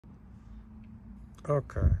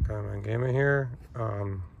Okay, Common Gamer here.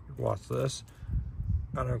 Watch this.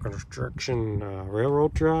 On a construction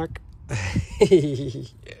railroad track.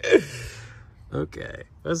 Okay,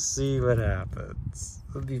 let's see what happens.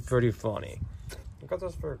 It'll be pretty funny. I got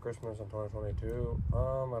this for Christmas in 2022.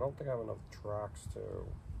 I don't think I have enough tracks to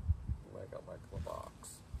make up like the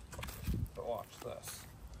box. But watch this.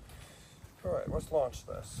 Alright, let's launch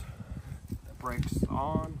this. The brakes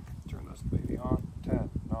on. Turn this baby on. 10,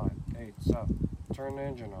 9, 8, 7. Turn the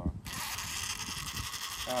engine on.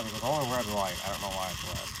 There's only red light. I don't know why it's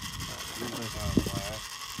red. Usually it's out of the way.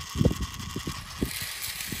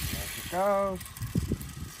 There she goes.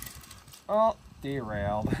 Oh,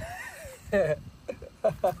 derailed.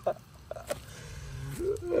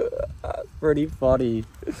 Pretty funny.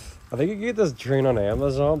 I think you can get this train on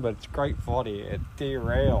Amazon, but it's quite funny. It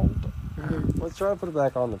derailed. Let's try to put it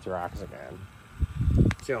back on the tracks again.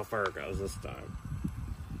 See how far it goes this time.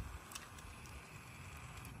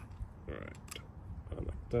 Alright.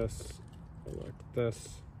 Like this. Like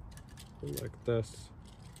this. Like this.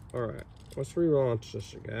 Alright. Let's relaunch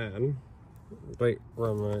this again. Wait,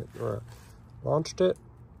 where am I? Where? Launched it.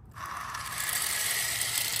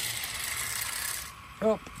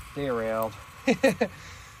 Oh, derailed.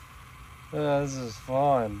 This is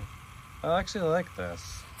fun. I actually like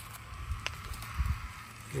this.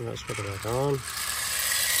 Let's put it back on.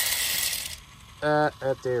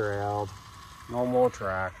 It derailed. No more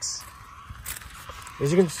tracks.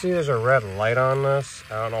 As you can see, there's a red light on this.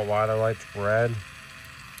 I don't know why the light's red.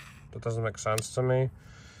 That doesn't make sense to me.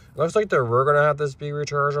 It looks like they were gonna have this be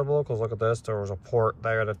rechargeable, because look at this. There was a port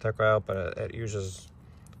there that took out, but it uses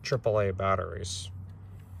AAA batteries.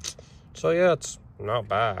 So yeah, it's not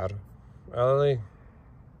bad. I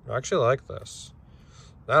actually like this.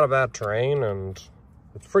 Not a bad train, and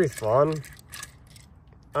it's pretty fun.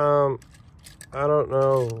 I don't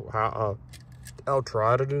know how. I'll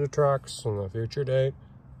try to do the tracks in the future date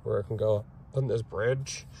where I can go on this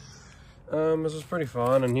bridge. This is pretty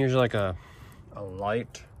fun, and here's like a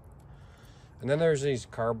light. And then there's these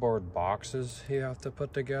cardboard boxes you have to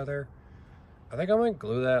put together. I think I might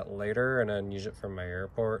glue that later and then use it for my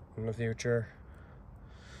airport in the future.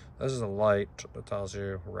 This is a light that tells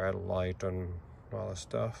you red light and all this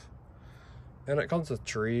stuff. And it comes with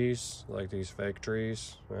trees, like these fake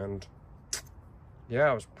trees. And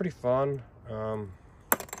yeah, it was pretty fun.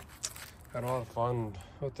 Had a lot of fun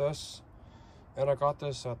with this. And I got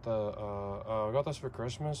this at the, I got this for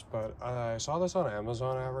Christmas, but I saw this on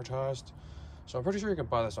Amazon advertised. So I'm pretty sure you can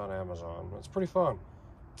buy this on Amazon. It's pretty fun.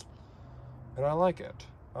 And I like it.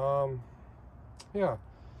 Yeah.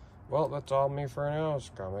 Well, that's all me for now. It's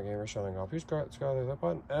Common Gamer signing off. Please go that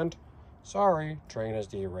button. And sorry, train is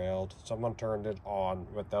derailed. Someone turned it on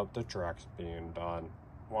without the tracks being done.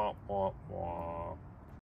 Wah, wah, wah.